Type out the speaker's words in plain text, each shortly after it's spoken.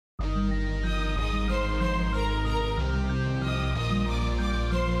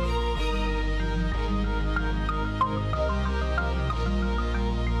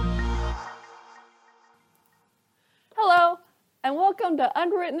and welcome to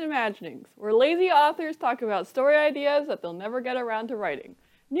Unwritten Imaginings, where lazy authors talk about story ideas that they'll never get around to writing.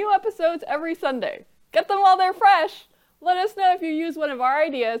 New episodes every Sunday. Get them while they're fresh! Let us know if you use one of our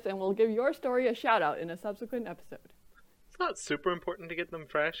ideas, and we'll give your story a shout-out in a subsequent episode. It's not super important to get them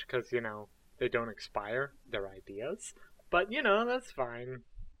fresh, because, they don't expire, they're ideas. But, that's fine.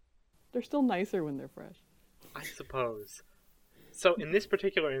 They're still nicer when they're fresh. I suppose. So, in this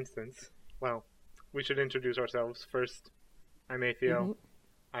particular instance, we should introduce ourselves first. I'm Atheo.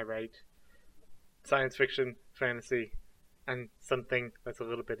 I write science fiction, fantasy, and something that's a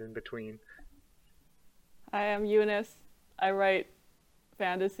little bit in between. I am Eunice. I write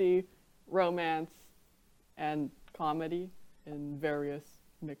fantasy, romance, and comedy in various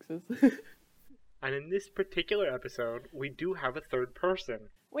mixes. And in this particular episode, we do have a third person.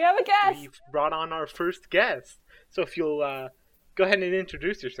 We have a guest! We've brought on our first guest. So if you'll go ahead and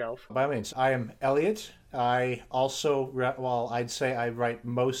introduce yourself. By all means, I am Elliot. I also, I'd say I write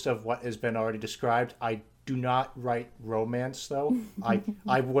most of what has been already described. I do not write romance, though.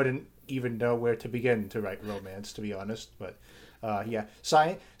 I wouldn't even know where to begin to write romance, to be honest. But,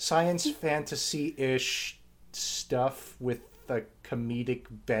 science fantasy-ish stuff with a comedic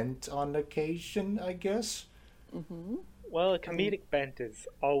bent on occasion, I guess. Mm-hmm. Well, a comedic bent is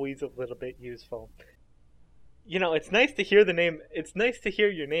always a little bit useful. It's nice to hear the name. It's nice to hear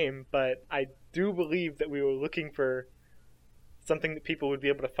your name, but I do believe that we were looking for something that people would be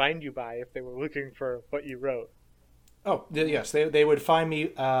able to find you by if they were looking for what you wrote. Oh, yes, they would find me,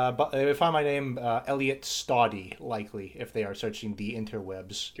 they would find my name, Elliot Stoddy, likely, if they are searching the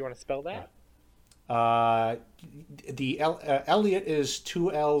interwebs. Do you want to spell that? Elliot is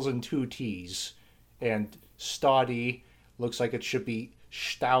 2 L's and 2 T's, and Stoddy looks like it should be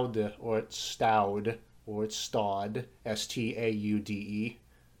Staude, or it's Staud, or it's Staud, Staude.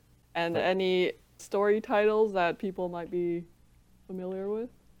 And any story titles that people might be familiar with?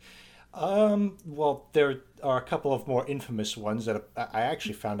 Well, there are a couple of more infamous ones that I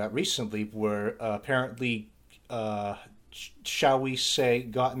actually found out recently were apparently, shall we say,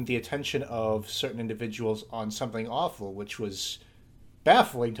 gotten the attention of certain individuals on Something Awful, which was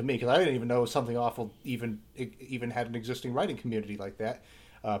baffling to me because I didn't even know Something Awful even had an existing writing community like that.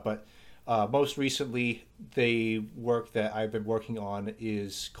 But most recently, the work that I've been working on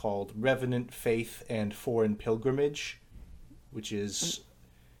is called Revenant Faith and Foreign Pilgrimage, which is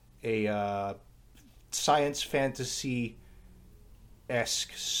a science fantasy-esque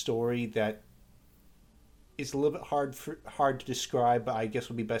story that is a little bit hard to describe, but I guess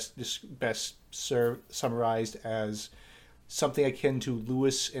would be best summarized as something akin to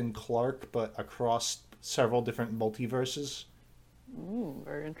Lewis and Clark, but across several different multiverses.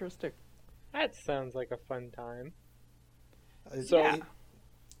 Very interesting. That sounds like a fun time.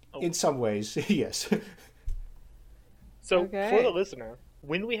 In some ways, yes. So, Okay. For the listener,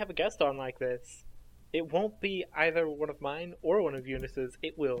 when we have a guest on like this, it won't be either one of mine or one of Eunice's.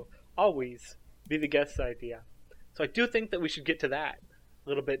 It will always be the guest's idea. So I do think that we should get to that a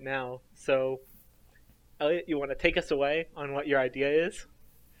little bit now. So, Elliot, you want to take us away on what your idea is?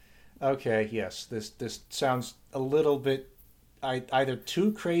 Okay, yes. This sounds a little bit either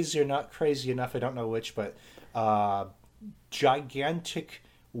too crazy or not crazy enough. I don't know which, but gigantic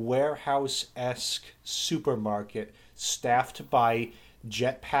warehouse-esque supermarket staffed by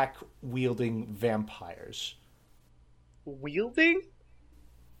jetpack-wielding vampires. Wielding?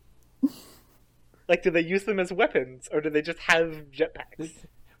 Like, do they use them as weapons, or do they just have jetpacks?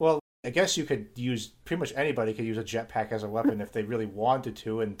 Well, I guess you could pretty much anybody could use a jetpack as a weapon if they really wanted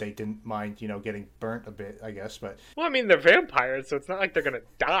to, and they didn't mind, getting burnt a bit, I guess, but... Well, I mean, they're vampires, so it's not like they're gonna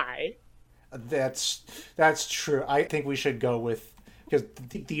die. That's true. I think we should go with... Because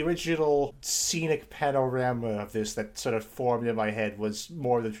the original scenic panorama of this that sort of formed in my head was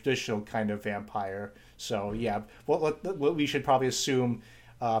more the traditional kind of vampire. So, yeah, what we should probably assume...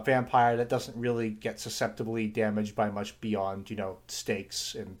 vampire that doesn't really get susceptibly damaged by much beyond,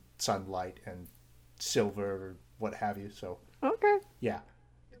 stakes and sunlight and silver or what have you. So Okay. yeah,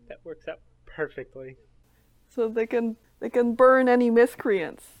 That works out perfectly. So they can burn any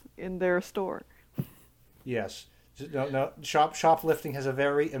miscreants in their store. yes. No. Shoplifting has a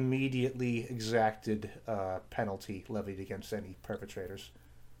very immediately exacted penalty levied against any perpetrators.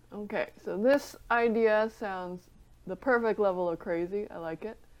 Okay, so this idea sounds the perfect level of crazy. I like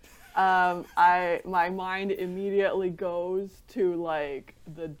it. My mind immediately goes to like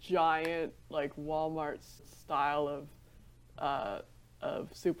the giant like Walmart style of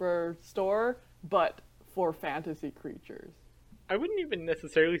superstore, but for fantasy creatures. I wouldn't even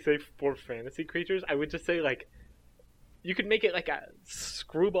necessarily say for fantasy creatures. I would just say, like, you could make it like a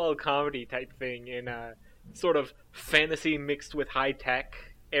screwball comedy type thing in sort of fantasy mixed with high tech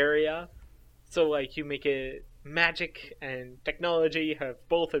area. So like you make it magic and technology have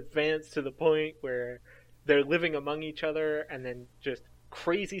both advanced to the point where they're living among each other, and then just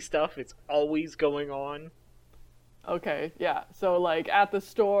crazy stuff is always going on. Okay, yeah. So like at the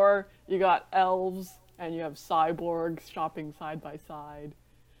store, you got elves and you have cyborgs shopping side by side.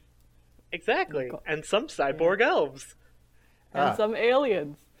 Exactly. And some cyborg elves. And some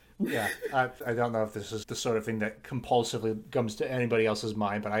aliens. Yeah, I don't know if this is the sort of thing that compulsively comes to anybody else's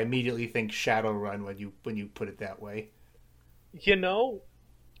mind, but I immediately think Shadowrun when you put it that way. You know,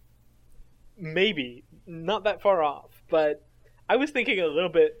 maybe. Not that far off. But I was thinking a little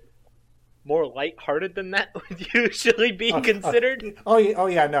bit more lighthearted than that would usually be considered. Oh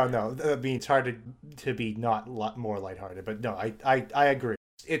yeah, no. I mean, it's hard to be not more lighthearted, but no, I agree.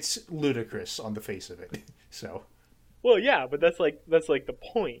 It's ludicrous on the face of it. So. Well, yeah, but that's like the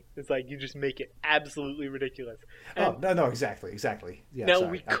point. It's like you just make it absolutely ridiculous. And no, exactly. Yeah. Now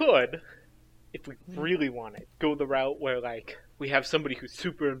sorry. we could, if we really wanted, go the route where like we have somebody who's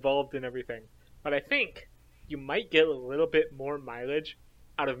super involved in everything. But I think you might get a little bit more mileage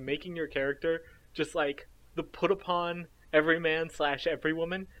out of making your character just like the put upon everyman /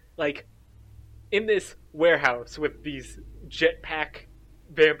 everywoman, like in this warehouse with these jetpack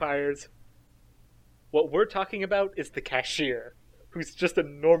vampires. What we're talking about is the cashier, who's just a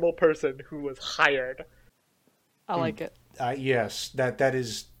normal person who was hired. I like it. Yes, that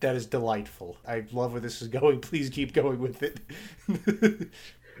is delightful. I love where this is going. Please keep going with it.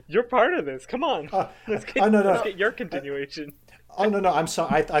 You're part of this. Come on, let's get your continuation. Oh no! I'm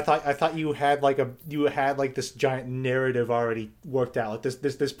sorry. I thought you had like this giant narrative already worked out. Like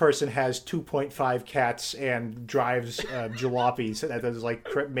this person has 2.5 cats and drives jalopies that was like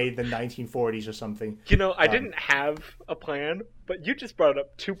made in the 1940s or something. You know, I didn't have a plan, but you just brought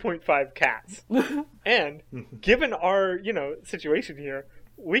up 2.5 cats, and given our situation here,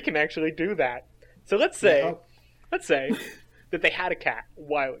 we can actually do that. So let's say that they had a cat a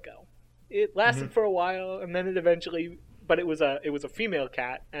while ago. It lasted for a while, and then it eventually. But it was a female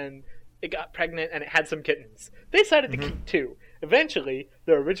cat, and it got pregnant, and it had some kittens. They decided to keep 2. Eventually,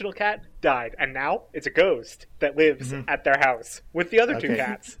 their original cat died, and now it's a ghost that lives at their house with the other 2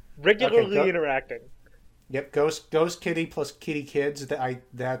 cats, regularly interacting. Yep, ghost kitty plus kitty kids.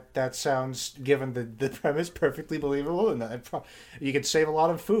 That sounds, given the premise, perfectly believable, and you could save a lot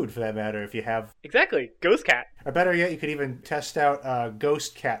of food for that matter if you have exactly ghost cat. Or better yet, you could even test out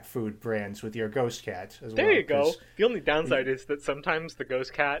ghost cat food brands with your ghost cat as well. There you go. The only downside is that sometimes the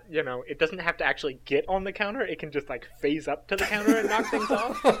ghost cat, it doesn't have to actually get on the counter. It can just like phase up to the counter and knock things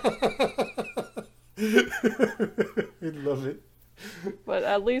off. I love it. But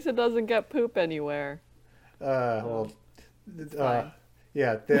at least it doesn't get poop anywhere.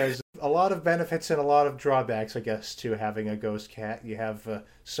 Yeah, there's a lot of benefits and a lot of drawbacks, I guess, to having a ghost cat. You have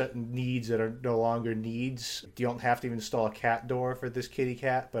certain needs that are no longer needs. You don't have to install a cat door for this kitty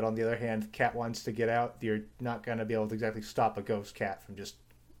cat, but on the other hand, if the cat wants to get out, you're not going to be able to exactly stop a ghost cat from just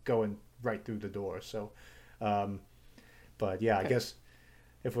going right through the door. So, but yeah, I guess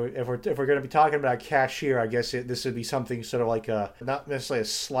if we're going to be talking about a cashier, I guess this would be something sort of like not necessarily a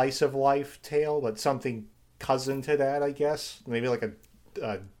slice of life tale, but something cousin to that, I guess. Maybe like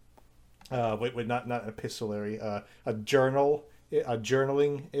not epistolary, a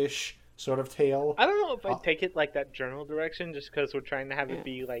journaling-ish sort of tale. I don't know if I'd take it like that journal direction, just because we're trying to have it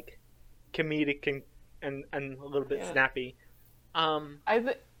be like comedic and a little bit snappy.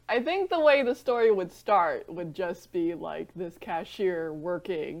 I think the way the story would start would just be like this cashier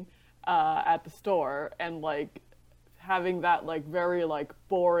working at the store and like having that like very like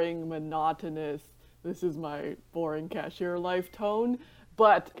boring, monotonous, this is my boring cashier life tone.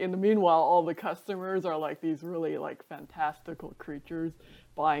 But in the meanwhile, all the customers are like these really like fantastical creatures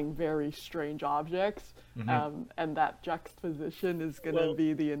buying very strange objects. And that juxtaposition is going to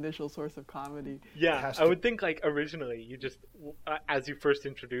be the initial source of comedy. Yeah, I would think like originally you just, as you first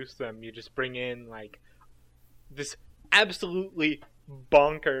introduce them, you just bring in like this absolutely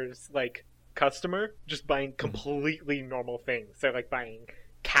bonkers like customer just buying completely normal things. So like buying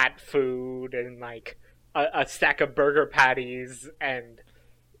cat food and like a stack of burger patties and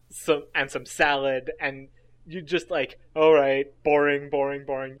some salad, and you just like, all right,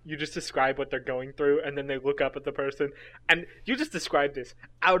 boring. You just describe what they're going through, and then they look up at the person, and you just describe this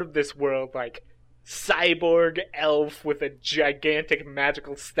out of this world like cyborg elf with a gigantic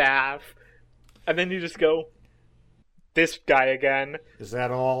magical staff, and then you just go, this guy again. Is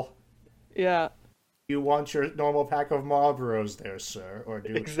that all? Yeah. You want your normal pack of Marlboros there, sir? Or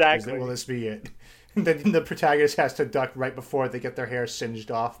exactly. Will this be it? And then the protagonist has to duck right before they get their hair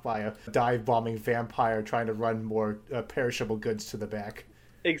singed off by a dive-bombing vampire trying to run more perishable goods to the back.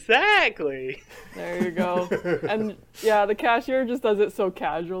 Exactly. There you go. And yeah, the cashier just does it so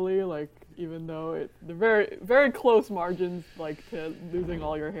casually, like even though they're very very close margins, like to losing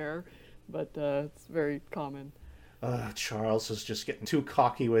all your hair, but it's very common. Charles is just getting too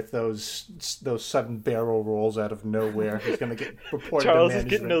cocky with those sudden barrel rolls out of nowhere. He's going to get reported Charles to is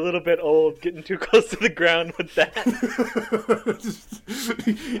management. getting a little bit old, getting too close to the ground with that.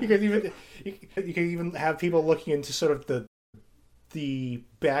 you can even have people looking into sort of the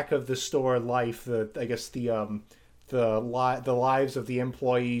back of the store life. The lives of the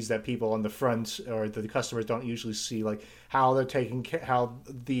employees that people on the front or the customers don't usually see, like how they're taking how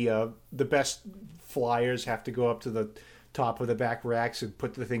the best flyers have to go up to the top of the back racks and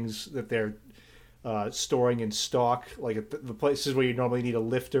put the things that they're storing in stock, like at the places where you normally need a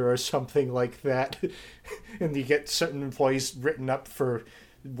lifter or something like that. And you get certain employees written up for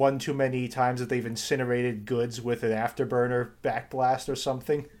one too many times that they've incinerated goods with an afterburner backblast or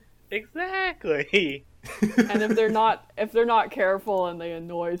something. Exactly. And if they're not careful and they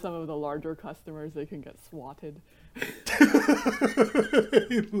annoy some of the larger customers, they can get swatted.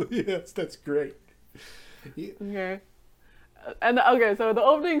 Yes, that's great. Okay. And okay, so the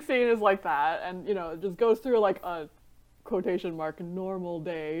opening scene is like that, and it just goes through like a quotation mark normal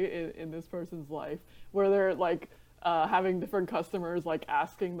day in this person's life, where they're like having different customers like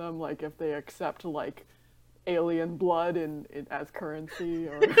asking them like if they accept like alien blood in as currency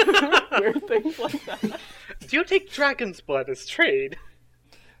or weird things like that. Do you take dragon's blood as trade?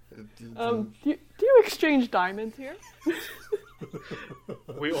 Do you exchange diamonds here?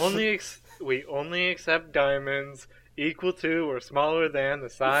 We only accept diamonds equal to or smaller than the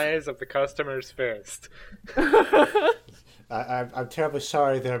size of the customer's fist. I'm terribly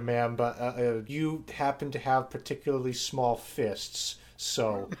sorry there, ma'am, but you happen to have particularly small fists,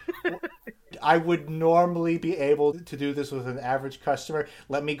 so I would normally be able to do this with an average customer.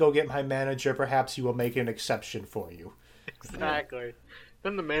 Let me go get my manager. Perhaps he will make an exception for you. Exactly.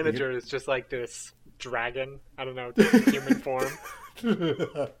 Then the manager is just like this dragon. I don't know, taking human form.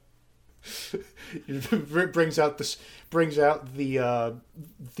 brings out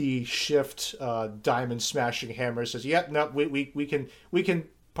the shift diamond smashing hammer. Says, "Yep, no, we can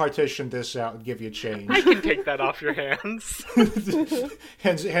partition this out and give you change." I can take that off your hands.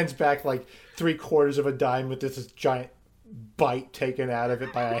 hands back like 3/4 of a dime with this giant bite taken out of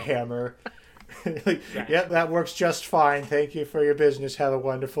it by a hammer. Like, yep, that works just fine. Thank you for your business. Have a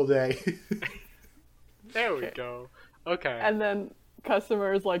wonderful day. There we go. Okay. And then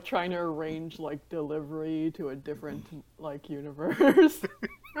customers like trying to arrange like delivery to a different like universe.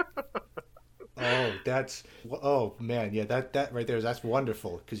 Oh man, yeah, that right there, that's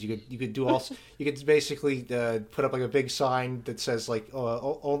wonderful, because you could do all you could basically put up like a big sign that says like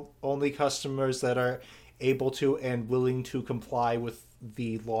only customers that are able to and willing to comply with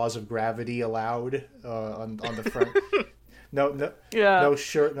the laws of gravity allowed on the front. No, Yeah. no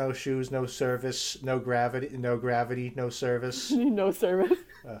shirt, no shoes, no service, no gravity, no service. No service.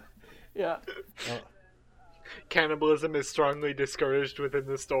 Yeah. Cannibalism is strongly discouraged within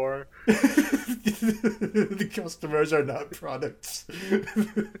the store. The customers are not products.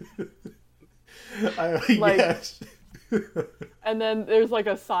 Like- Yes. And then there's like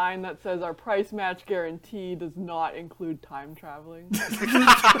a sign that says our price match guarantee does not include time traveling.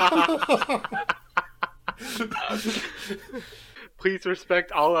 Please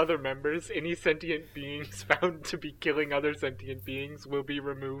respect all other members. Any sentient beings found to be killing other sentient beings will be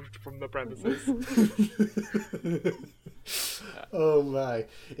removed from the premises. Oh my!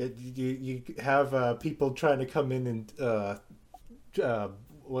 You have people trying to come in and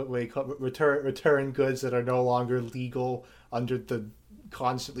what do you call it? Return goods that are no longer legal under the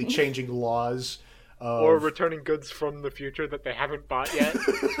constantly changing laws. Or returning goods from the future that they haven't bought yet.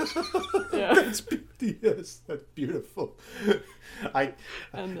 Yeah. Yes, that's beautiful.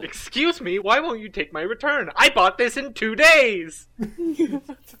 Excuse me, why won't you take my return? I bought this in 2 days!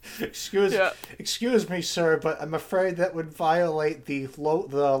 Excuse me, sir, but I'm afraid that would violate the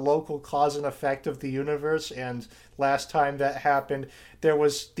local cause and effect of the universe, and last time that happened, there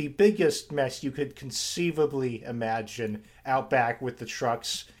was the biggest mess you could conceivably imagine out back with the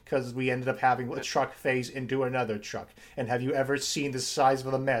trucks, because we ended up having a truck phase into another truck. And have you ever seen the size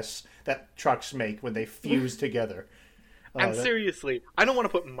of the mess that trucks make when they fuse together? And seriously, I don't want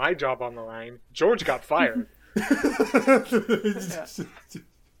to put my job on the line. George got fired.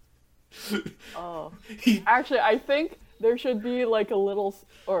 Oh. Actually, I think there should be like a little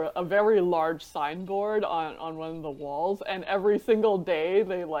or a very large signboard on one of the walls, and every single day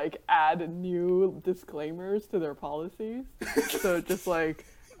they like add new disclaimers to their policies. So just like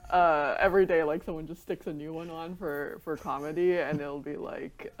every day, like someone just sticks a new one on for comedy, and it'll be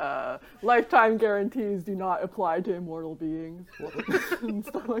like lifetime guarantees do not apply to immortal beings and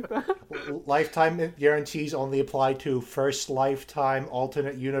stuff like that. Lifetime guarantees only apply to first lifetime,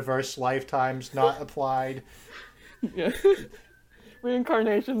 alternate universe lifetimes not applied. Yeah.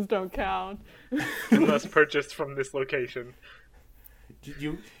 Reincarnations don't count. Unless purchased from this location.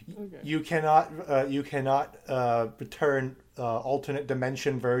 You cannot return alternate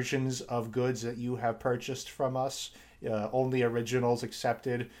dimension versions of goods that you have purchased from us. Only originals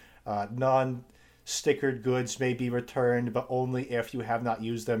accepted. Non-stickered goods may be returned, but only if you have not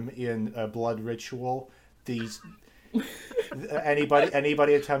used them in a blood ritual.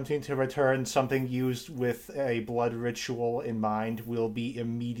 Anybody attempting to return something used with a blood ritual in mind will be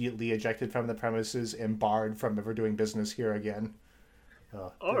immediately ejected from the premises and barred from ever doing business here again.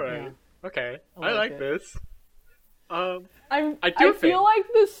 All right. Yeah. Okay. I I like it. this. I I feel like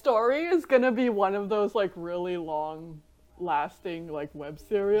this story is gonna be one of those like really long lasting like web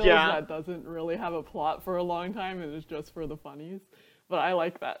serials that doesn't really have a plot for a long time and is just for the funnies. But I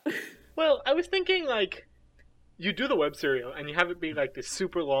like that. Well, I was thinking like you do the web serial and you have it be like this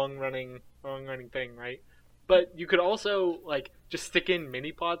super long running thing, right? But you could also like just stick in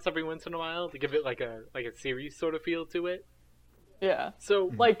mini plots every once in a while to give it like a series sort of feel to it. Yeah.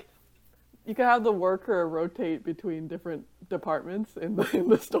 So like you can have the worker rotate between different departments in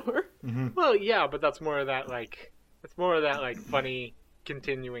the store. well, yeah, but that's more of that like funny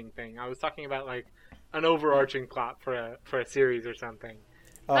continuing thing. I was talking about like an overarching plot for a series or something.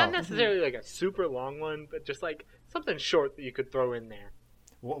 Not necessarily like a super long one, but just like something short that you could throw in there.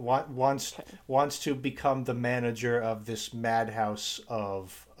 Wants to become the manager of this madhouse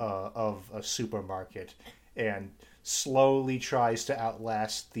of a supermarket, and slowly tries to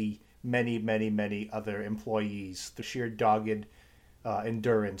outlast the many other employees. The sheer dogged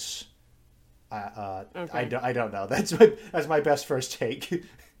endurance. I don't know. That's my best first take.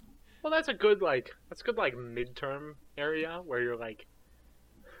 Well, that's a good midterm area where you're like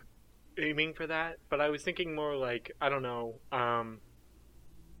aiming for that. But I was thinking more like, I don't know,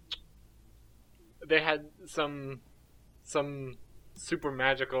 they had some super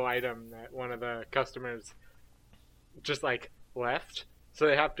magical item that one of the customers just like left, so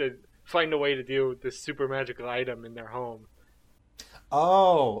they have to find a way to deal with this super magical item in their home.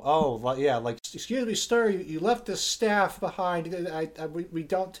 Yeah, like, excuse me, sir, you left the staff behind. We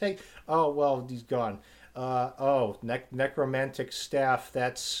don't take. Oh, well, he's gone. Necromantic staff.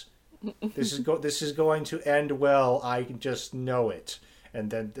 This is going to end well. I can just know it. And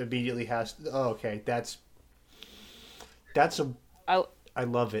then immediately has. Oh, okay, I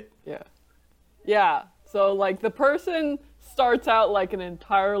love it. Yeah. Yeah. So like the person starts out like an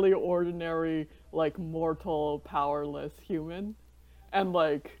entirely ordinary, like mortal, powerless human, and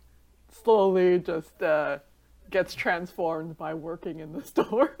like slowly just gets transformed by working in the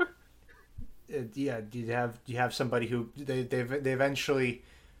store. Yeah, you have somebody who they eventually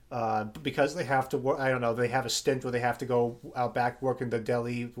because they have to work. I don't know. They have a stint where they have to go out back work in the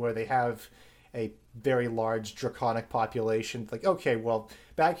deli where they have a very large draconic population. Like, okay, well,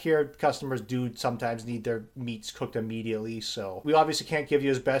 back here, customers do sometimes need their meats cooked immediately, so we obviously can't give you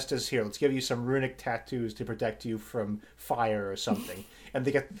as best as here. Let's give you some runic tattoos to protect you from fire or something. And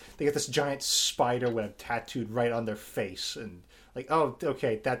they get this giant spider web tattooed right on their face, and like, oh,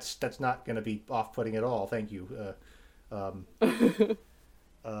 okay, that's not going to be off-putting at all. Thank you.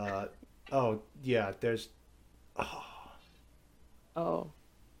 Oh yeah, there's. Oh.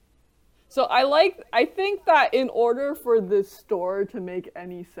 So I think that in order for this store to make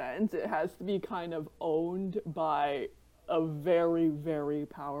any sense, it has to be kind of owned by a very, very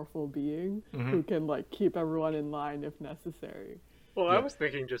powerful being who can like keep everyone in line if necessary. Well, I was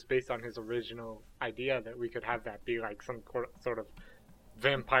thinking just based on his original idea that we could have that be like some sort of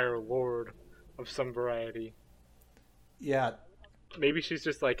vampire lord of some variety. Yeah. Maybe she's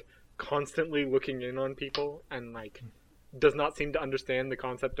just like constantly looking in on people and like does not seem to understand the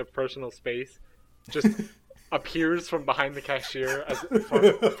concept of personal space, just appears from behind the cashier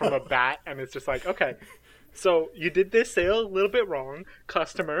from a bat, and it's just like, okay, so you did this sale a little bit wrong,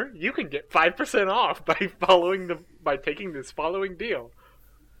 customer. You can get 5% off by taking this following deal.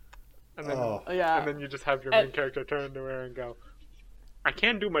 And then, and then you just have your main character turn to her and go, I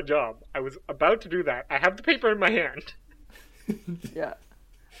can do my job. I was about to do that. I have the paper in my hand. Yeah.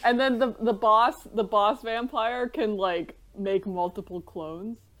 And then the boss vampire can like make multiple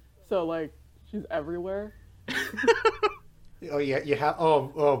clones, so like she's everywhere. Oh yeah, you have.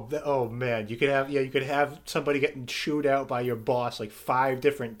 Oh man, you could have somebody getting chewed out by your boss like 5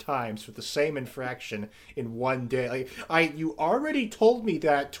 different times for the same infraction in one day. Like you already told me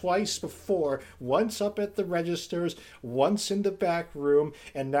that twice before. Once up at the registers, once in the back room,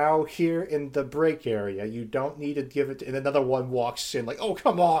 and now here in the break area. You don't need to give it. And another one walks in like, oh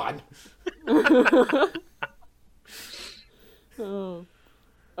come on. Oh.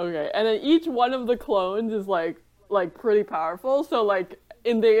 Okay, and then each one of the clones is like pretty powerful. So like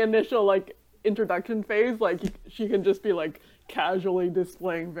in the initial like introduction phase, like she can just be like casually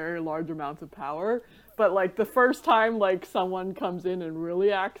displaying very large amounts of power. But like the first time like someone comes in and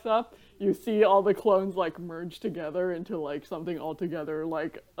really acts up, you see all the clones like merge together into like something altogether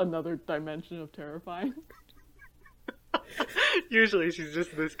like another dimension of terrifying. Usually she's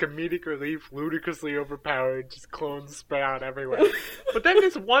just this comedic relief, ludicrously overpowered, just clones spread out everywhere. But then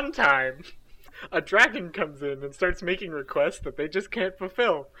this one time, a dragon comes in and starts making requests that they just can't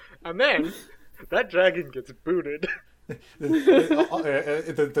fulfill. And then, that dragon gets booted.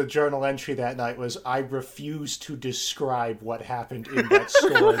 The journal entry that night was, I refuse to describe what happened in that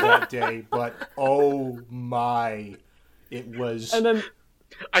store that day, but oh my, it was... And then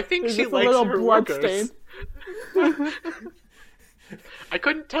I think she just likes a little her blood workers. stain. I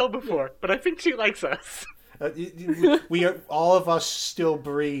couldn't tell before, but I think she likes us. We are, all of us still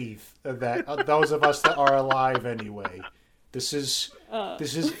breathe. Those of us that are alive anyway. This is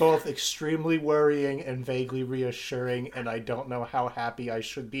both extremely worrying and vaguely reassuring, and I don't know how happy I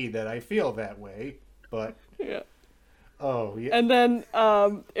should be that I feel that way. But Yeah. oh yeah. And then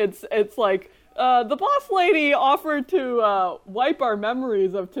it's like the boss lady offered to wipe our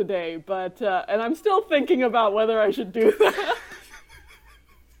memories of today, but and I'm still thinking about whether I should do that.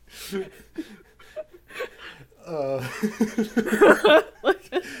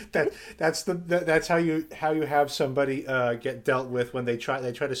 That's how you have somebody get dealt with when they try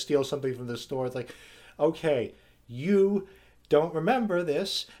to steal something from the store. It's like, okay, you don't remember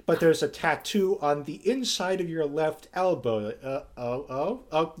this, but there's a tattoo on the inside of your left elbow.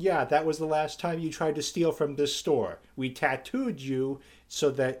 Oh, yeah, that was the last time you tried to steal from this store. We tattooed you so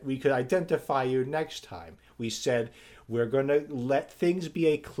that we could identify you next time. We said, we're going to let things be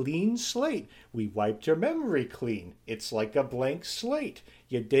a clean slate. We wiped your memory clean. It's like a blank slate.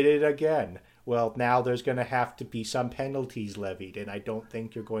 You did it again. Well, now there's going to have to be some penalties levied, and I don't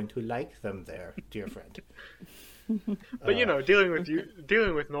think you're going to like them there, dear friend. But you know, dealing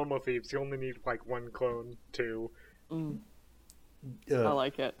with normal thieves, you only need like one clone to. I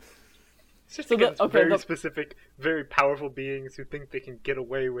like it. It's just So the- against okay, very the- specific, very powerful beings who think they can get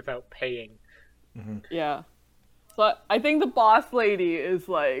away without paying. Yeah. So I think the boss lady is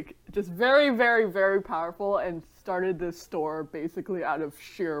like just very, very, very powerful and started this store basically out of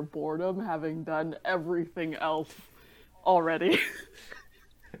sheer boredom, having done everything else already.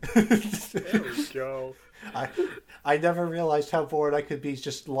 There we go. I never realized how bored I could be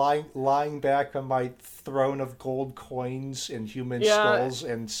just lying back on my throne of gold coins and human skulls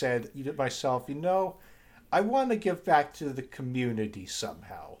and said to myself, I want to give back to the community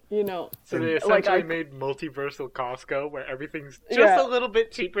somehow. So they like essentially made multiversal Costco, where everything's just Yeah. a little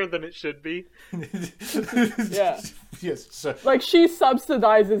bit cheaper than it should be. Yeah. Yes. So, Like she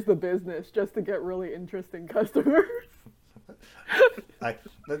subsidizes the business just to get really interesting customers.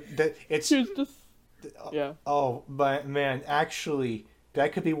 it's She's just yeah. oh man, actually,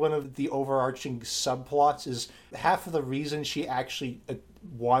 that could be one of the overarching subplots. Is half of the reason she actually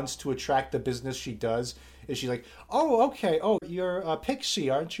wants to attract the business she does is she's like, oh, okay, oh, you're a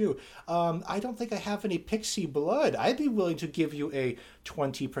pixie, aren't you? I don't think I have any pixie blood. I'd be willing to give you a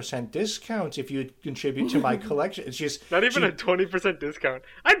 20% discount if you contribute to my collection. It's just Not even a 20% discount.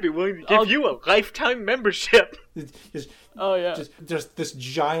 I'd be willing to give you a lifetime membership. Oh yeah. Just this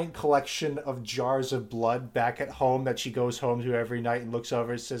giant collection of jars of blood back at home that she goes home to every night and looks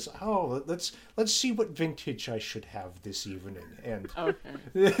over and says, "Oh, let's see what vintage I should have this evening." And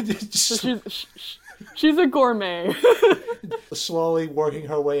Okay. So she's a gourmet. slowly working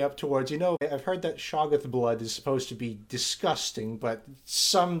her way up towards, I've heard that Shoggoth blood is supposed to be disgusting, but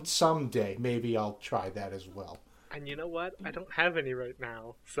someday maybe I'll try that as well. And you know what? I don't have any right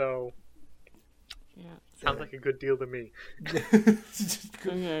now, so Yeah. sounds like a good deal to me.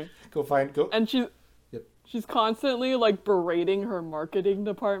 Okay. Go. And she's Yep. she's constantly like berating her marketing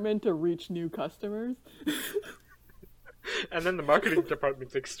department to reach new customers. And then the marketing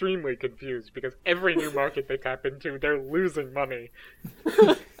department's extremely confused because every new market they tap into, they're losing money.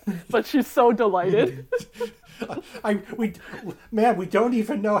 But she's so delighted. We don't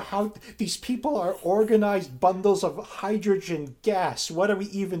even know how these people are organized bundles of hydrogen gas. What are we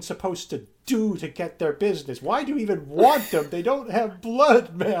even supposed to do to get their business? Why do we even want them? They don't have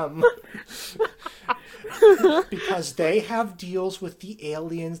blood, ma'am. Because they have deals with the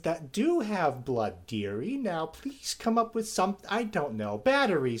aliens that do have blood, dearie. Now, please come up with some, I don't know,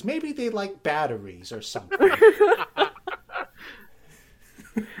 batteries. Maybe they like batteries or something.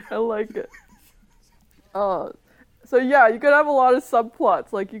 I like it. So yeah, you could have a lot of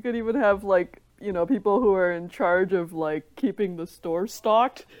subplots. Like, you could even have, like, you know, people who are in charge of, like, keeping the store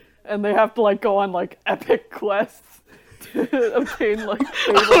stocked, and they have to, like, go on, like, epic quests to obtain, like,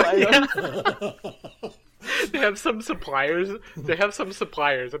 favorite items. They have some suppliers, and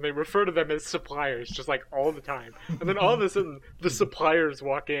they refer to them as suppliers, just, like, all the time. And then all of a sudden, the suppliers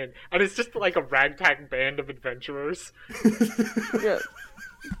walk in, and it's just, like, a ragtag band of adventurers. Yeah.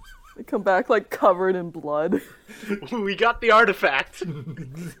 They come back, like, covered in blood. We got the artifact.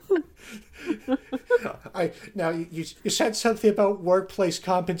 Now you said something about workplace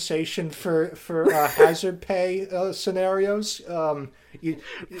compensation for hazard pay scenarios. 3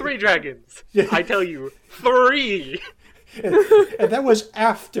 dragons. I tell you, 3. And that was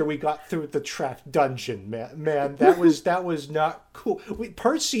after we got through the trap dungeon, man. That was not cool.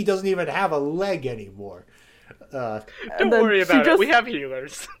 Percy doesn't even have a leg anymore. Don't worry about it. We have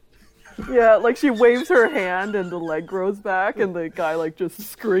healers. Yeah, like, she waves her hand and the leg grows back, and the guy, like, just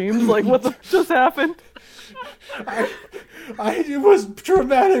screams, like, what the just happened? It was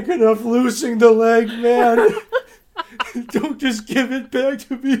traumatic enough losing the leg, man. Don't just give it back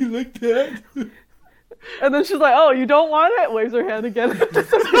to me like that. And then she's like, oh, you don't want it? Waves her hand again and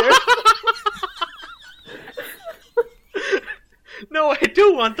disappears. No, I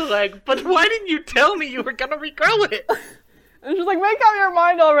do want the leg, but why didn't you tell me you were gonna regrow it? And she's like, make up your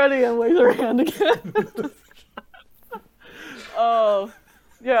mind already, and waves her hand again. Oh,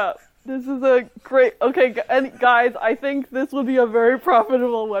 yeah. This is a great... Okay, and guys, I think this would be a very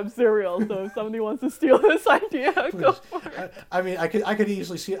profitable web serial, so if somebody wants to steal this idea, go for it. I mean, I could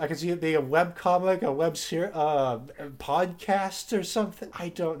easily see it being a web comic, a web podcast or something. I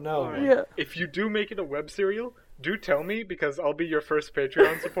don't know. Right. Yeah. If you do make it a web serial, do tell me, because I'll be your first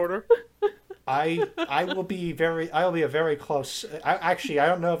Patreon supporter. I'll be a very close. I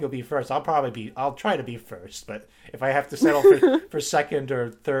don't know if you'll be first. I'll try to be first, but if I have to settle for second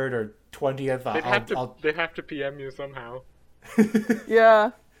or third or 20th, They'd have to PM you somehow.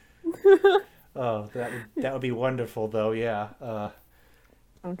 Yeah. Oh, that would be wonderful, though. Yeah.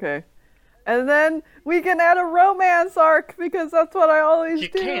 Okay. And then we can add a romance arc, because that's what I always do. You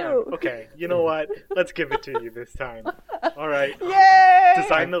can. Okay, you know what? Let's give it to you this time. All right. Yay!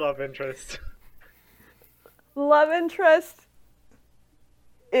 Design the love interest. Love interest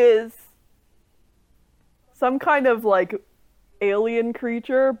is some kind of, like, alien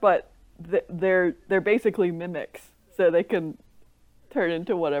creature, but they're basically mimics, so they can turn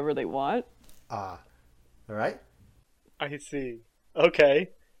into whatever they want. All right. I see. Okay.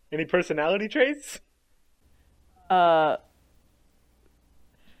 Any personality traits? Very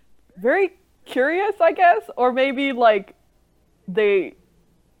curious, I guess, or maybe, like, they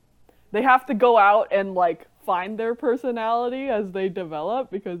have to go out and, like, find their personality as they develop,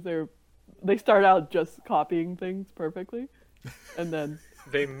 because they start out just copying things perfectly, and then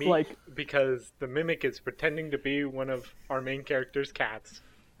they meet, like, because the mimic is pretending to be one of our main character's cats.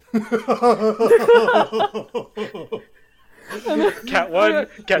 Cat 1,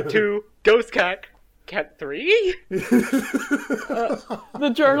 cat 2, ghost cat, cat 3.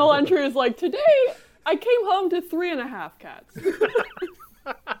 The journal entry is like, today I came home to 3.5 cats.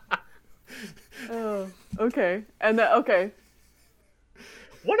 Oh, okay. And then, okay.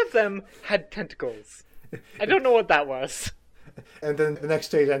 One of them had tentacles. I don't know what that was. And then the next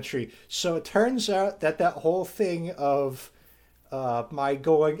day's entry. So it turns out that whole thing of my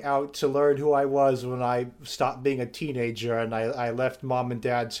going out to learn who I was when I stopped being a teenager and I left mom and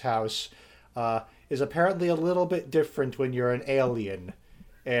dad's house is apparently a little bit different when you're an alien.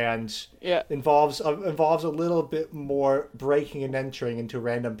 And involves a little bit more breaking and entering into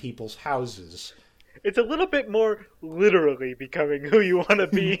random people's houses. It's a little bit more literally becoming who you want to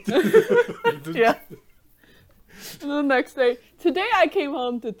be. Yeah. And the next day, today I came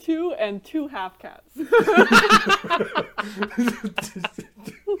home to 2 and 2 half cats.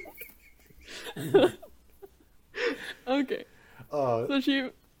 Okay.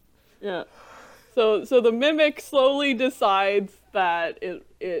 So the mimic slowly decides that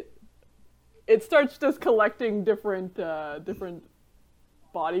it starts just collecting different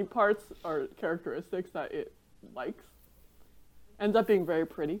body parts or characteristics that it likes. Ends up being very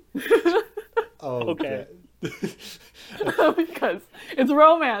pretty. Oh, okay. Because it's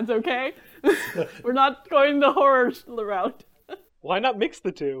romance, okay? We're not going the horror route. Why not mix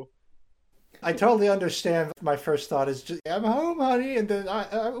the two? I totally understand. My first thought is just, I'm home, honey, and then,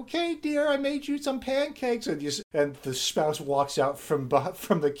 okay, dear, I made you some pancakes. And the spouse walks out from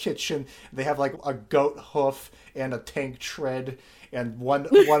the kitchen. They have like a goat hoof and a tank tread, and one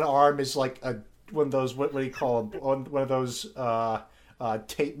arm is like one of those, what do you call them? One of those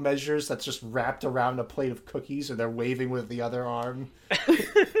tape measures that's just wrapped around a plate of cookies, and they're waving with the other arm.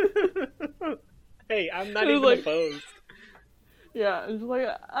 Hey, I'm not even opposed. Yeah, it's like,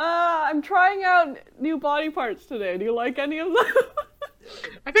 I'm trying out new body parts today. Do you like any of them?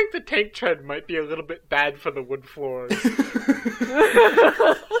 I think the tank tread might be a little bit bad for the wood floors.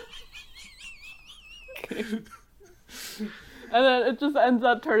 Okay. And then it just ends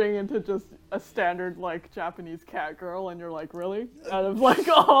up turning into just a standard, like, Japanese cat girl, and you're like, really? Out of, like,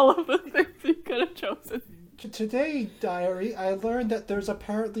 all of the things you could have chosen. Today, diary, I learned that there's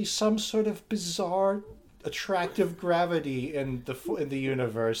apparently some sort of bizarre attractive gravity in the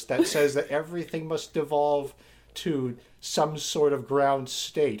universe that says that everything must devolve to some sort of ground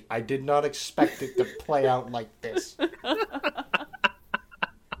state. I did not expect it to play out like this.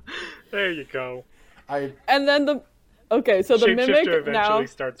 There you go. And then the mimic eventually now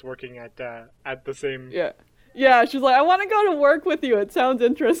starts working at the same. Yeah. She's like, I want to go to work with you. It sounds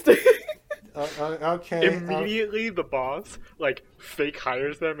interesting. Okay. Immediately, the boss fake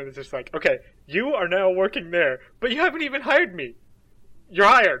hires them, and it's just like, okay, you are now working there, but you haven't even hired me. You're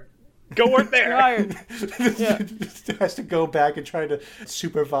hired. Go work there. You're hired. Yeah. Has to go back and try to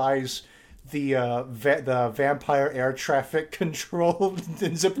supervise the vampire air traffic control.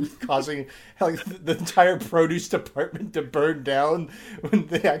 Ends up causing the entire produce department to burn down when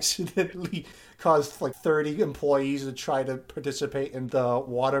they accidentally caused 30 employees to try to participate in the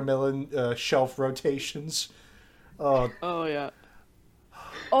watermelon shelf rotations. Oh yeah.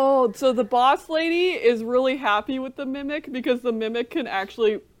 Oh, so the boss lady is really happy with the mimic because the mimic can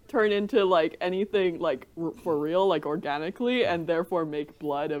actually turn into anything for real, organically, and therefore make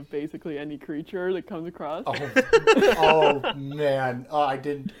blood of basically any creature that comes across. Oh man. Oh, I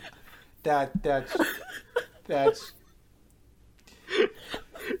didn't. That's.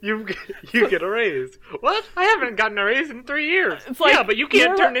 You get a raise. What? I haven't gotten a raise in 3 years. Yeah, but you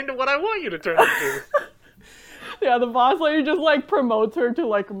can't turn into what I want you to turn into. Yeah, the boss lady just promotes her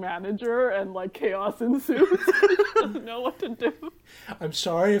to manager, and chaos ensues. She doesn't know what to do. I'm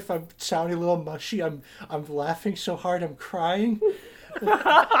sorry if I'm sounding a little mushy. I'm laughing so hard I'm crying.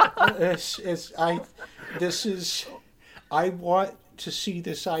 I want to see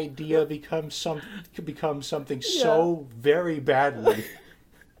this idea become something so very badly.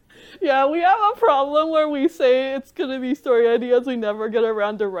 Yeah, we have a problem where we say it's going to be story ideas we never get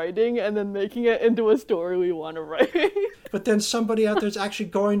around to writing and then making it into a story we want to write. But then somebody out there's actually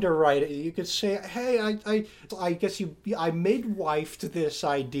going to write it. You could say, hey, I guess I midwifed this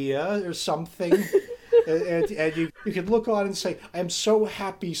idea or something. and you could look on and say, I'm so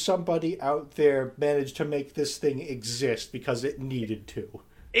happy somebody out there managed to make this thing exist because it needed to.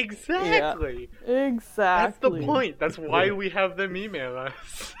 Exactly. Yeah, exactly. That's the point. That's why we have them email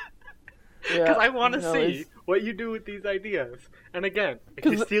us. Because I want to see what you do with these ideas. And again, if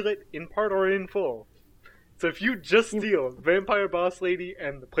you steal it in part or in full. So if you just steal Vampire Boss Lady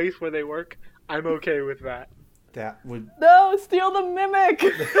and the place where they work, I'm okay with that. That would... No, steal the mimic!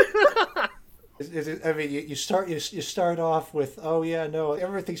 I mean, you start off with, oh yeah, no,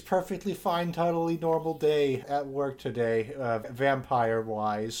 everything's perfectly fine, totally normal day at work today,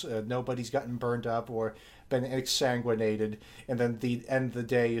 vampire-wise. Nobody's gotten burned up or been exsanguinated. And then the end of the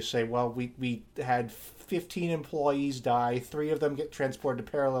day, you say, well, we had 15 employees die, 3 of them get transported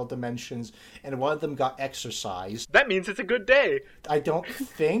to parallel dimensions, and 1 of them got exorcised. That means it's a good day. I don't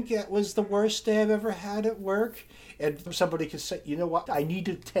think it was the worst day I've ever had at work. And somebody could say, you know what, I need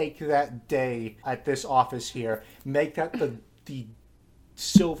to take that day at this office here, make that the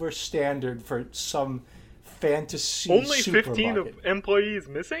silver standard for some fantasy Only 15 employees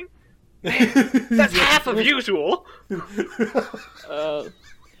missing? That's half of usual. So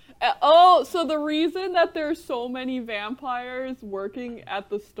the reason that there's so many vampires working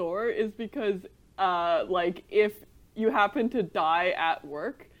at the store is because, if you happen to die at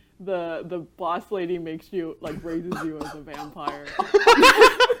work, the boss lady makes you, raises you as a vampire.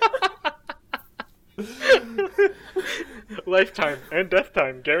 Lifetime and death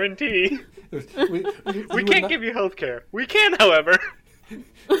time guarantee. We can't give you healthcare. We can, however,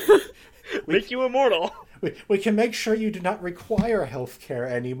 make you immortal. We can make sure you do not require health care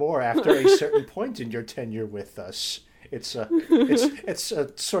anymore after a certain point in your tenure with us. It's a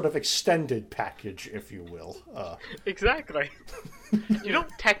sort of extended package, if you will. Exactly. You don't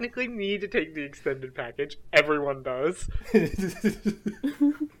technically need to take the extended package. Everyone does.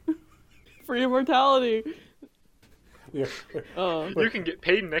 Free immortality. You can get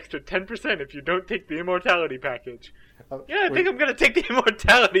paid an extra 10% if you don't take the immortality package. Yeah, I think I'm gonna take the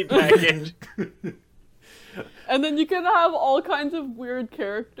immortality package. And then you can have all kinds of weird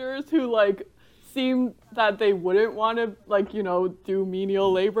characters who, like, seem that they wouldn't want to, like, you know, do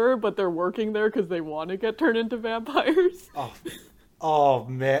menial labor, but they're working there because they want to get turned into vampires. Oh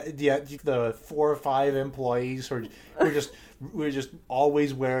man, yeah, the 4 or 5 employees who are just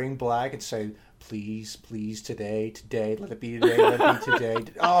always wearing black and saying, please, today, let it be today, let it be today.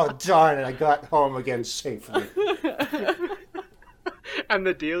 Oh, darn it, I got home again safely. And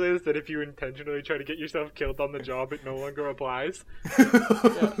the deal is that if you intentionally try to get yourself killed on the job, it no longer applies.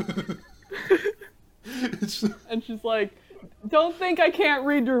 And she's like, don't think I can't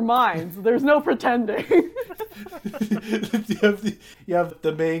read your minds. There's no pretending. you have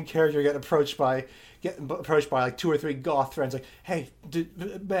the main character getting approached by like 2 or 3 goth friends, like, hey,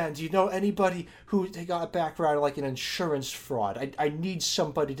 man, do you know anybody who they got a background like an insurance fraud? I need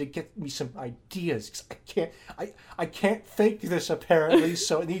somebody to get me some ideas, 'cause I can't fake this apparently,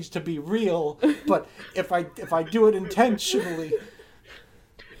 so it needs to be real. But if I do it intentionally,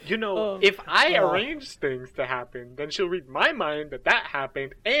 you know, if I arrange things to happen, then she'll read my mind that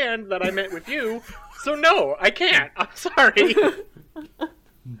happened and that I met with you. So no, I can't. I'm sorry.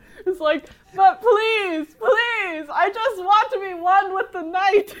 It's like, but please, I just want to be one with the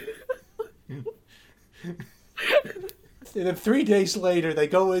night. And then 3 days later, they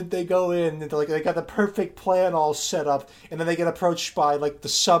go in, and they're like, they got the perfect plan all set up, and then they get approached by like the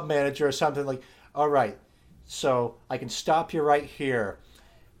sub manager or something, like, all right, so I can stop you right here.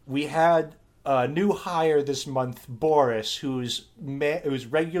 We had a new hire this month, Boris, who's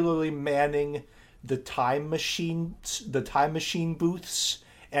regularly manning the time machine booths.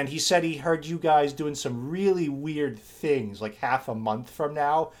 And he said he heard you guys doing some really weird things like half a month from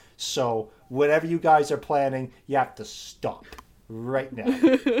now. So whatever you guys are planning, you have to stop right now.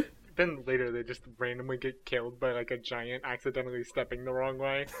 Then later they just randomly get killed by like a giant accidentally stepping the wrong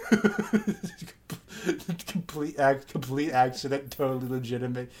way. Complete accident, totally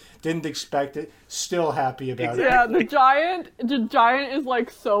legitimate. Didn't expect it. Still happy about it. Yeah, the giant is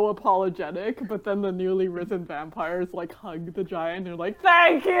like so apologetic, but then the newly risen vampires like hug the giant and are like,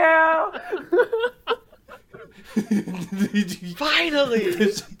 "Thank you."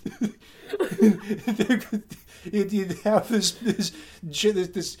 Finally. You have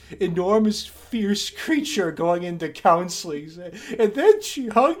this enormous, fierce creature going into counseling, and then she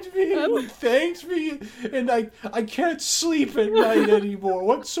hugged me and thanked me, and I can't sleep at night anymore.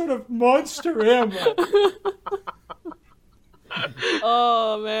 What sort of monster am I?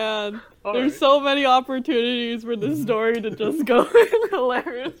 Oh man, All there's right. so many opportunities for this story to just go in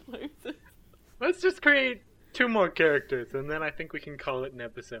hilarious places. Let's just create 2 more characters, and then I think we can call it an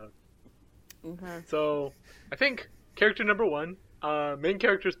episode. Okay. So, I think character number 1, main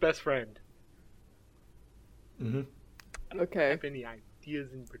character's best friend. Mm-hmm. Okay. Have any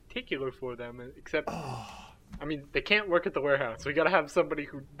ideas in particular for them, except, I mean, they can't work at the warehouse. We gotta have somebody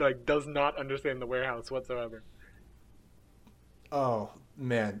who, like, does not understand the warehouse whatsoever. Oh,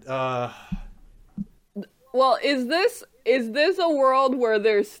 man. Well, is this a world where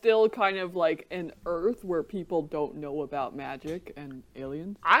there's still kind of like an Earth where people don't know about magic and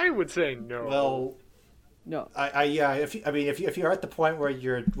aliens? I would say no. Well, No. If you're at the point where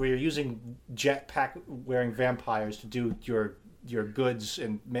you're using jetpack wearing vampires to do your goods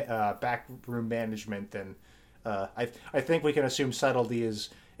and backroom management, then I think we can assume subtlety is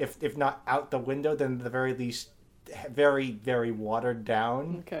if not out the window, then at the very least very, very watered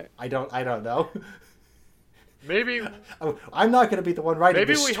down. Okay. I don't know. Maybe I'm not going to be the one writing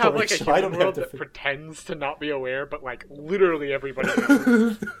maybe this we story, have like a so I human don't world have that pretends to not be aware, but like literally everybody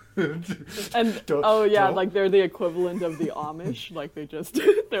knows. And Don't- like they're the equivalent of the Amish. Like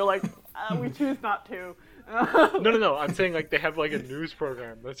they're like, we choose not to. No. I'm saying like they have like a news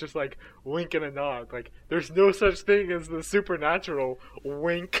program that's just like wink and a nod. Like there's no such thing as the supernatural.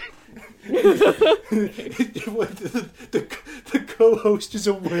 Wink. the co-host is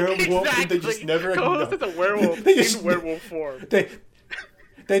a werewolf, and they just never Co-host is a werewolf They just- in werewolf form. They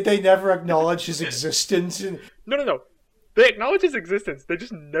never acknowledge his existence. And No. They acknowledge his existence. They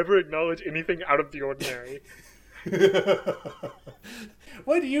just never acknowledge anything out of the ordinary.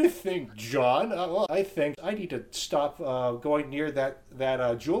 What do you think, John? Well, I think I need to stop going near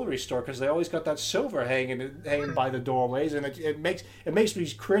that jewelry store because they always got that silver hanging by the doorways, and it makes me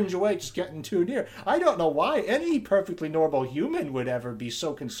cringe away just getting too near. I don't know why any perfectly normal human would ever be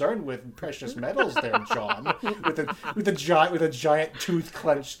so concerned with precious metals, there, John, with a giant tooth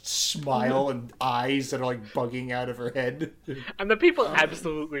clenched smile and eyes that are like bugging out of her head. And the people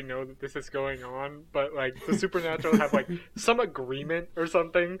absolutely know that this is going on, but like the Supernatural have like some agreement or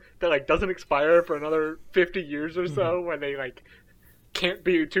something that like doesn't expire for another 50 years or so, where they like can't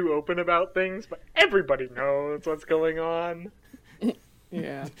be too open about things, but everybody knows what's going on.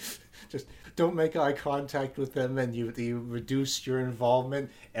 Yeah. Just don't make eye contact with them, and you reduce your involvement.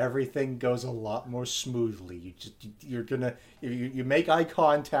 Everything goes a lot more smoothly. You make eye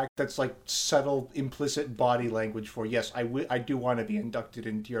contact. That's like subtle, implicit body language for yes, I do want to be inducted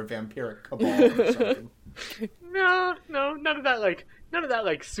into your vampiric cabal or something. No, none of that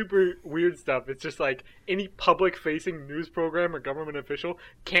like super weird stuff. It's just like any public facing news program or government official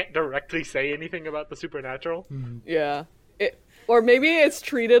can't directly say anything about the Supernatural. Yeah. Or maybe it's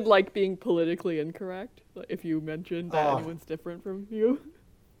treated like being politically incorrect if you mention that anyone's different from you.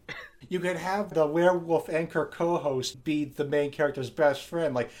 You could have the werewolf anchor co-host be the main character's best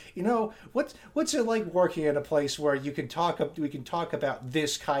friend. Like, what's it like working in a place where we can talk about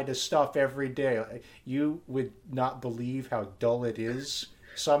this kind of stuff every day? You would not believe how dull it is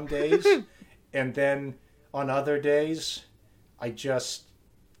some days, and then on other days, I just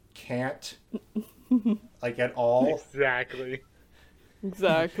can't, like, at all. Exactly.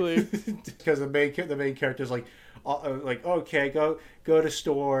 Because the main character's like okay, go to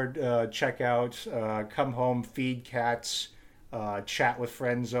store, check out, come home, feed cats, chat with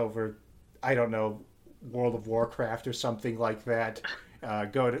friends over, I don't know, World of Warcraft or something like that.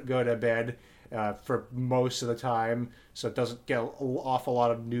 Go to bed for most of the time, so it doesn't get an awful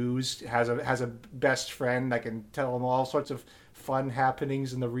lot of news. Has a best friend that can tell him all sorts of fun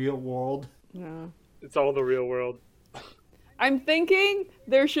happenings in the real world. Yeah. It's all the real world. I'm thinking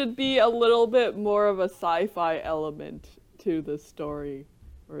there should be a little bit more of a sci-fi element to the story.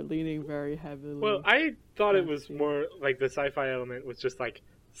 We're leaning very heavily. Well, I thought it was more like the sci-fi element was just like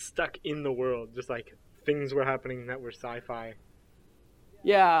stuck in the world, just like things were happening that were sci-fi.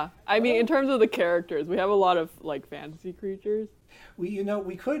 Yeah, I mean, in terms of the characters, we have a lot of like fantasy creatures. We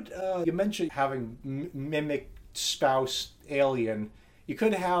could. You mentioned having mimic spouse alien. You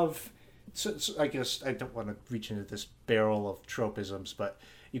could have. So I guess I don't want to reach into this barrel of tropisms, but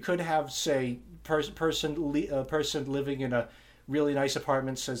you could have, say, person living in a really nice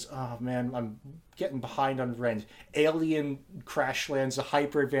apartment says, "Oh man, I'm getting behind on rent." Alien crash lands a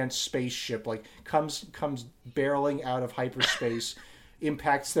hyper advanced spaceship, like comes barreling out of hyperspace,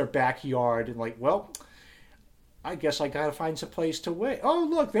 impacts their backyard, and like, well, I guess I gotta find some place to wait. Oh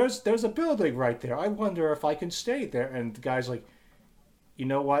look, there's a building right there. I wonder if I can stay there. And the guy's like, you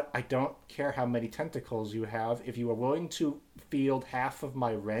know what? I don't care how many tentacles you have. If you are willing to field half of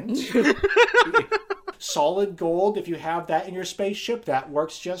my rent, solid gold, if you have that in your spaceship, that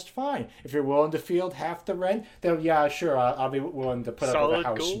works just fine. If you're willing to field half the rent, then yeah, sure, I'll be willing to put up with a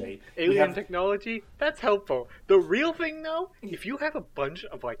housemate. Alien technology, that's helpful. The real thing, though, if you have a bunch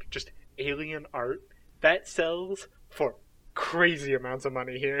of like just alien art, that sells for crazy amounts of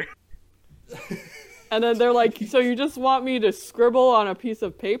money here. And then they're like, so you just want me to scribble on a piece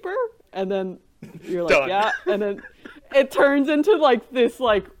of paper? And then you're like, Done. yeah. And then it turns into like this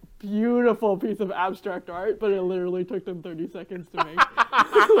like beautiful piece of abstract art, but it literally took them 30 seconds to make.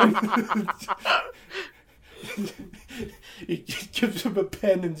 He gives him a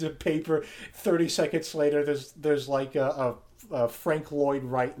pen and some paper. 30 seconds later, there's like a Frank Lloyd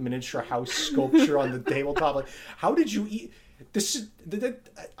Wright miniature house sculpture on the tabletop. Like, how did you eat?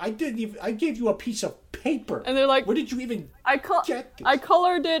 I gave you a piece of paper. And they're like, where did you even get this? I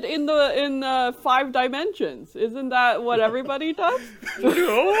colored it in 5 dimensions. Isn't that what everybody does?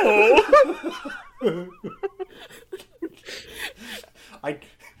 No.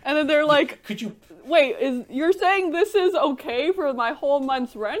 And then they're like, could you wait, you're saying this is okay for my whole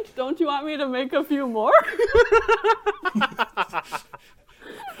month's rent? Don't you want me to make a few more?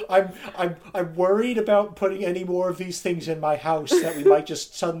 I'm worried about putting any more of these things in my house that we might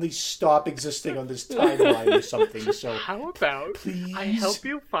just suddenly stop existing on this timeline or something. So how about please? I help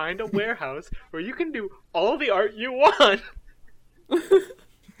you find a warehouse where you can do all the art you want?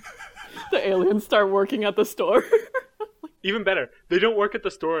 The aliens start working at the store. Even better, they don't work at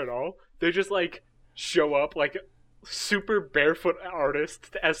the store at all. They just like show up like super barefoot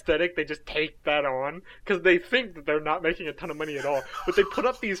artist aesthetic, they just take that on because they think that they're not making a ton of money at all. But they put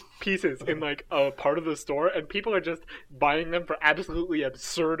up these pieces in like a part of the store, and people are just buying them for absolutely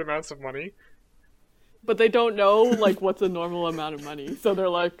absurd amounts of money. But they don't know like what's a normal amount of money, so they're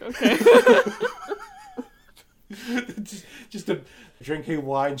like, okay. just a drinking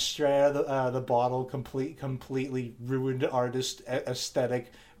wine straight out of the bottle, completely ruined artist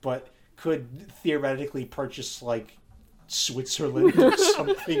aesthetic, but could theoretically purchase like Switzerland or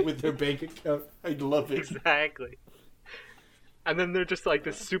something with their bank account. I love it. Exactly. And then they're just like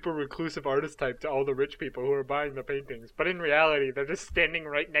this super reclusive artist type to all the rich people who are buying the paintings. But in reality, they're just standing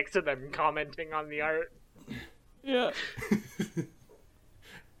right next to them commenting on the art. Yeah.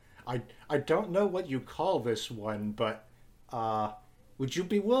 I don't know what you call this one, but would you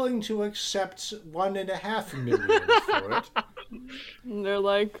be willing to accept $1.5 million for it? And they're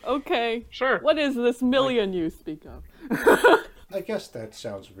like, okay, Sure. what is this million you speak of? I guess that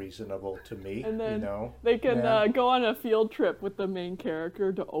sounds reasonable to me. And then you know, they can yeah. go on a field trip with the main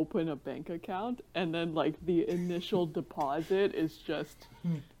character to open a bank account, and then like the initial deposit is just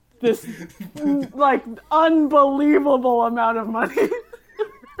this like unbelievable amount of money.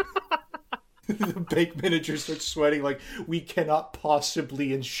 The bank manager starts sweating like, we cannot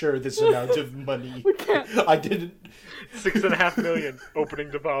possibly insure this amount of money. We can't. I didn't. $6.5 million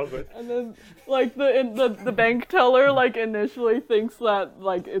opening deposit. And then, like, the bank teller, like, initially thinks that,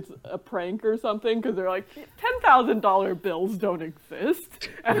 like, it's a prank or something, because they're like, $10,000 bills don't exist,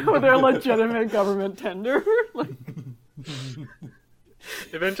 and they're legitimate government tender. Like,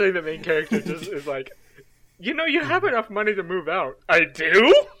 Eventually the main character just is like, you know, you have enough money to move out. I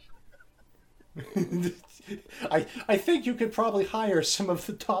do? I think you could probably hire some of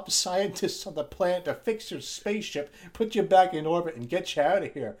the top scientists on the planet to fix your spaceship, put you back in orbit, and get you out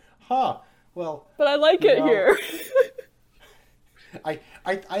of here. Huh. Well, but I like it know, here. I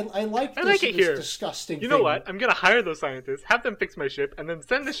like this, like it this here. disgusting You thing. know what? I'm gonna hire those scientists, have them fix my ship, and then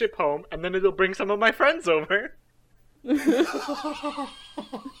send the ship home, and then it'll bring some of my friends over. You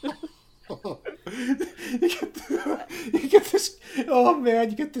get this. Oh man,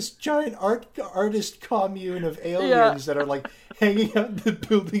 you get this giant artist commune of aliens that are like hanging out in the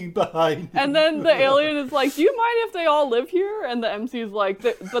building behind. And then the alien is like, do you mind if they all live here? And the MC is like,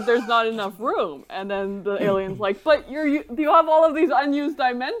 but there's not enough room. And then the alien's like, but you have all of these unused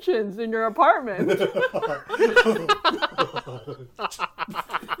dimensions in your apartment.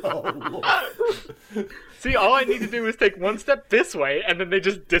 See, all I need to do is take one step this way, and then they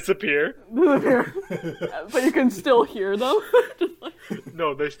just disappear. But you can still hear them.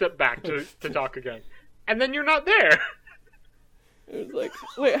 No, they step back to talk again. And then you're not there. It's like,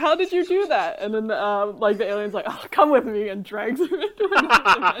 wait, how did you do that? And then, like, the alien's like, oh, come with me, and drags her into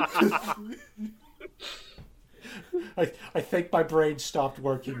another dimension. I think my brain stopped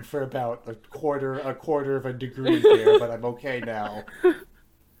working for about a quarter of a degree there, but I'm okay now.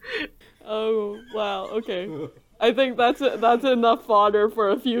 Oh, wow, okay. I think that's enough fodder for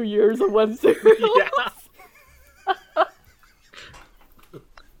a few years of web serials.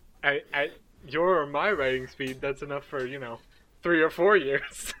 Yeah. At your or my writing speed, that's enough for, 3 or 4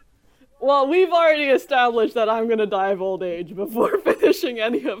 years. Well, we've already established that I'm gonna die of old age before finishing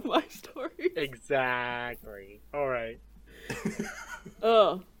any of my stories. Exactly. Alright.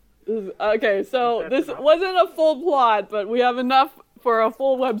 Okay, so this wasn't a full plot, but we have enough for a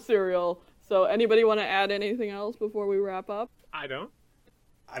full web serial. So anybody want to add anything else before we wrap up? I don't.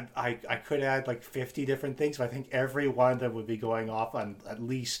 I could add like 50 different things, but I think every one of them would be going off on at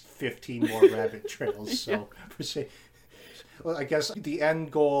least 15 more rabbit trails. So, well, I guess the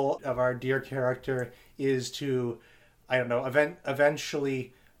end goal of our dear character is to, I don't know,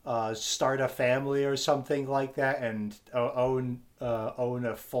 eventually start a family or something like that, and own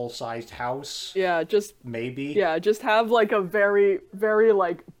a full-sized house. Yeah, just have like a very, very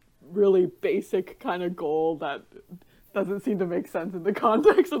like really basic kind of goal that doesn't seem to make sense in the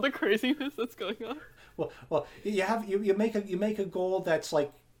context of the craziness that's going on. Well, you make a goal that's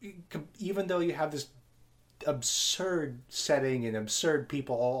like, even though you have this absurd setting and absurd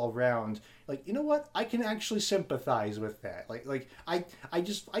people all around, like, you know what, I can actually sympathize with that. Like I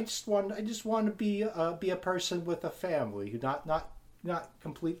just want to be a person with a family, not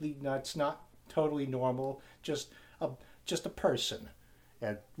completely nuts, not totally normal, just a person,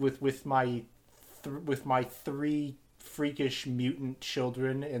 and with my 3 freakish mutant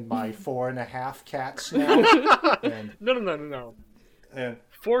children and my 4.5 cats now. And, No. and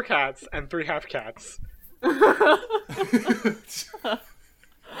 4 cats and 3 half cats.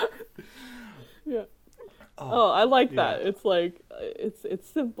 Yeah. Oh, I like that. It's like it's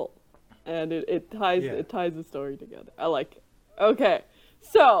simple, and it ties Yeah. it ties the story together. I like it. Okay,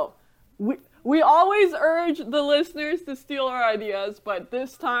 so we always urge the listeners to steal our ideas, but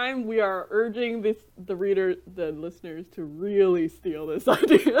this time we are urging the listeners to really steal this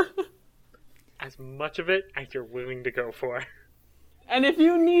idea. As much of it as you're willing to go for. And if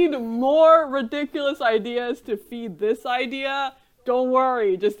you need more ridiculous ideas to feed this idea, don't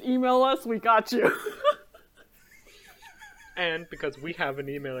worry, just email us, we got you. And because we have an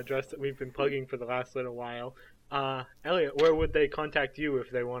email address that we've been plugging for the last little while, Elliot, where would they contact you if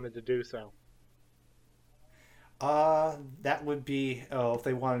they wanted to do so? That would be, if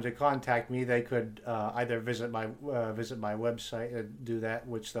they wanted to contact me, they could either visit my website and do that,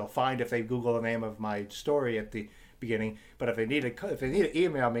 which they'll find if they Google the name of my story at the beginning. But if they need to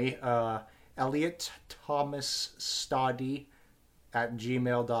email me,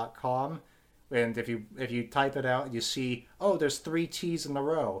 elliot.thomasstoddy@gmail.com. And if you type it out, you see, there's 3 T's in a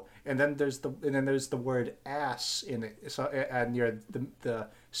row, and then there's the word ass in it. So, and near the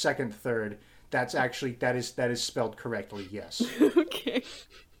second third, that is spelled correctly. Yes. Okay.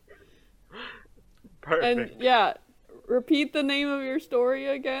 Perfect. And yeah, repeat the name of your story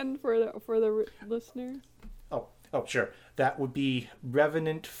again for the listeners. Oh, sure. That would be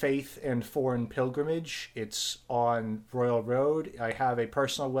Revenant Faith and Foreign Pilgrimage. It's on Royal Road. I have a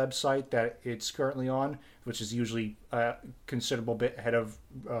personal website that it's currently on, which is usually a considerable bit ahead of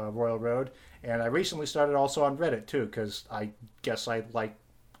Royal Road. And I recently started also on Reddit, too, because I guess I like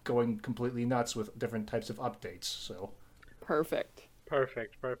going completely nuts with different types of updates. So Perfect.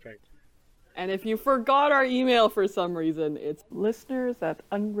 Perfect. And if you forgot our email for some reason, it's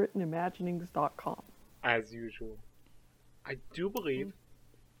listeners@unwrittenimaginings.com. As usual. I do believe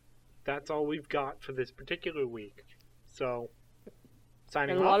that's all we've got for this particular week. So,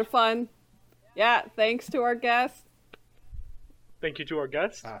 signing Had off. a lot of fun. Yeah, thanks to our guests. Thank you to our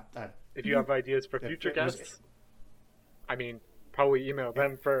guests. If you have ideas for future it was- guests, probably email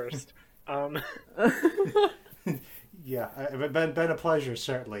them first. Yeah, it's been a pleasure,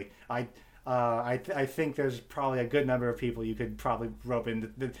 certainly. I think there's probably a good number of people you could probably rope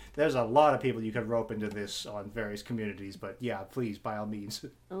into. There's a lot of people you could rope into this on various communities, but yeah, please, by all means.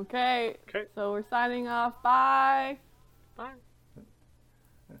 Okay. Okay. So we're signing off. Bye. Bye.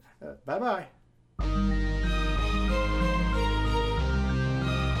 Bye-bye.